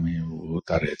کام ہے، وہ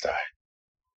ہوتا رہتا ہے۔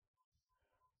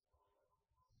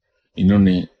 انہوں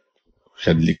نے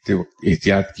شاید لکھتے وقت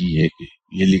احتیاط کی ہے کہ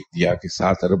یہ لکھ دیا کہ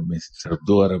 7 ارب میں سے صرف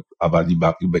 2 ارب آبادی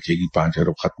باقی بچے گی، 5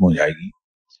 ارب ختم ہو جائے گی۔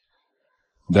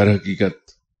 در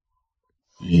حقیقت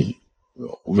یہ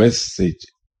ویسٹ سے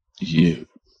یہ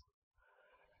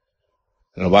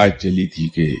روایت چلی تھی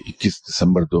کہ 21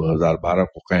 دسمبر 2012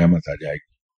 کو قیامت آ جائے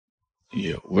گی۔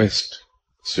 یہ ویسٹ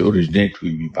سے اوریجنیٹ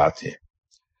ہوئی بھی بات ہے،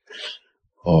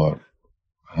 اور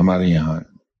ہمارے یہاں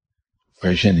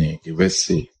فیشن ہے کہ ویسٹ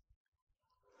سے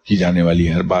کی جانے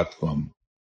والی ہر بات کو ہم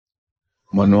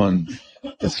منوان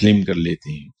تسلیم کر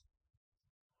لیتے ہیں۔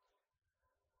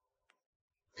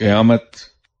 قیامت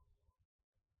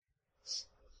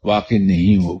واقع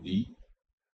نہیں ہوگی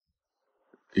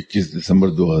 21 دسمبر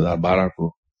 2012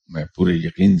 کو، میں پورے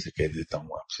یقین سے کہہ دیتا ہوں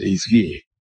آپ سے، اس لیے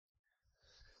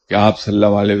کہ آپ صلی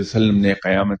اللہ علیہ وسلم نے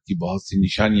قیامت کی بہت سی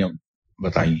نشانیاں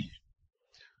بتائی ہیں،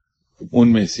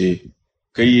 ان میں سے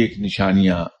کئی ایک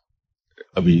نشانیاں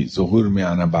ابھی ظہور میں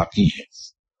آنا باقی ہیں۔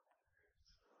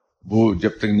 وہ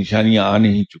جب تک نشانیاں آ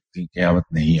نہیں چکتی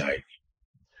قیامت نہیں آئے گی۔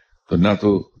 تو نہ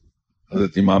تو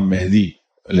حضرت امام مہدی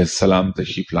علیہ السلام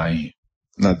تشریف لائے ہیں،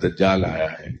 نہ دجال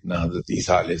آیا ہے، نہ حضرت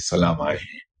عیسیٰ علیہ السلام آئے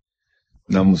ہیں،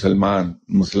 نہ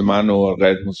مسلمانوں اور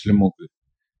غیر مسلموں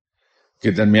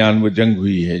کے درمیان وہ جنگ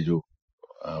ہوئی ہے جو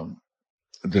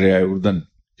دریائے اردن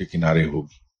کے کنارے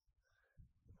ہوگی۔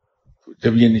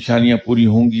 جب یہ نشانیاں پوری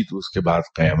ہوں گی تو اس کے بعد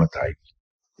قیامت آئے گی۔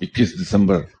 21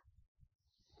 دسمبر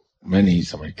میں نہیں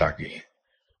سمجھتا کہ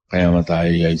قیامت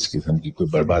آئے یا اس قسم کی کوئی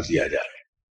بربادی آ جائے۔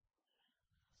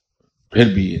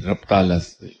 پھر بھی رب تعالیٰ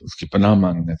سے اس کی پناہ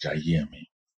مانگنا چاہیے ہمیں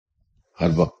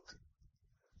ہر وقت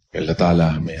کہ اللہ تعالیٰ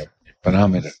ہمیں اپنے پناہ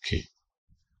میں رکھے،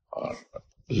 اور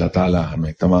اللہ تعالیٰ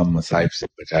ہمیں تمام مصائب سے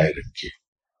بچائے رکھے۔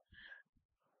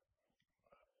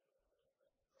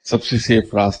 سب سے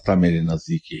سیف راستہ میرے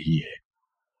نزدیک یہی ہے،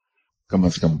 کم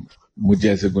از کم مجھ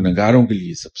جیسے گنہگاروں کے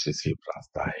لیے سب سے سیف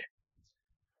راستہ ہے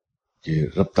کہ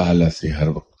رب تعالیٰ سے ہر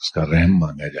وقت اس کا رحم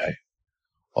مانگا جائے،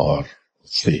 اور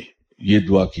اس سے یہ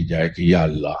دعا کی جائے کہ یا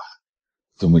اللہ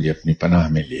تو مجھے اپنی پناہ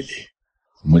میں لے لے،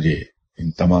 مجھے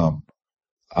ان تمام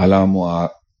آلام و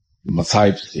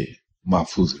مصائب سے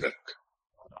محفوظ رکھ۔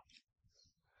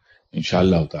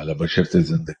 انشاءاللہ تعالی بشرط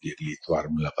زندگی اگلی اتوار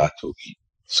ملاقات ہوگی۔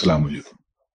 السلام علیکم۔